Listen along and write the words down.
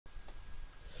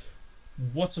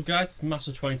What's up, guys? It's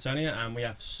Masso 2010 here, and we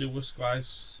have Suicide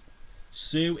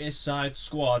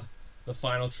Squad, the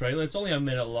final trailer. It's only a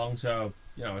minute long, so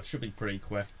you know it should be pretty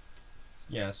quick.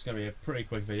 Yeah, it's gonna be a pretty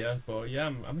quick video, but yeah,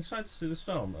 I'm excited to see this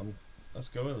film. Let's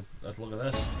go. Let's look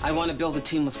at this. I want to build a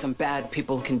team of some bad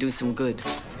people who can do some good.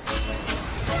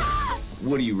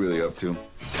 What are you really up to?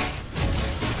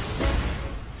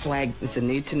 Flag, it's a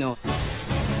need to know.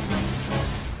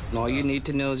 And all you need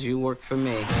to know is you work for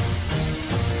me.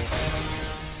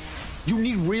 You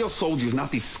need real soldiers,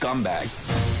 not these scumbags.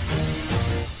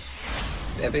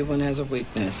 Everyone has a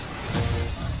weakness,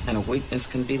 and a weakness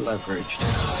can be leveraged.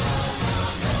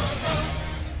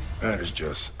 That is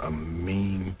just a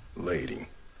mean lady.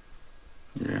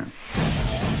 Yeah.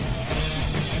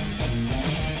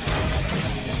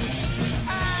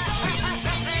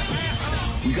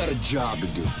 We got a job to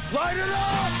do. Light it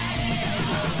up!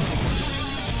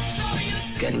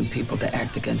 Getting people to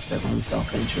act against their own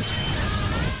self-interest.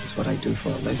 That's what I do for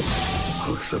a living.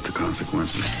 I'll accept the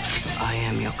consequences. I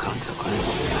am your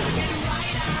consequence.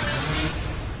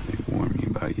 They warned me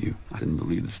about you. I didn't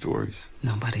believe the stories.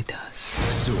 Nobody does.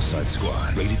 Suicide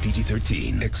Squad, rated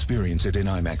PG-13. Experience it in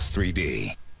IMAX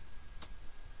 3D.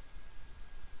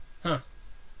 Huh.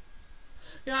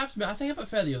 Yeah, I have to admit, I think I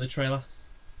prefer the other trailer.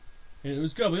 It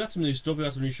was good. We got some new stuff. We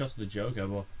got some new shots of the Joker,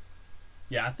 but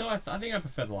yeah, I think I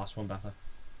prefer the last one better.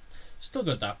 Still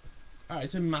good though. Alright,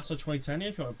 it's in Masso 2010 here.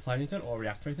 If you want to play anything or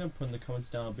react to anything, put in the comments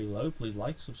down below. Please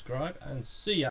like, subscribe, and see ya.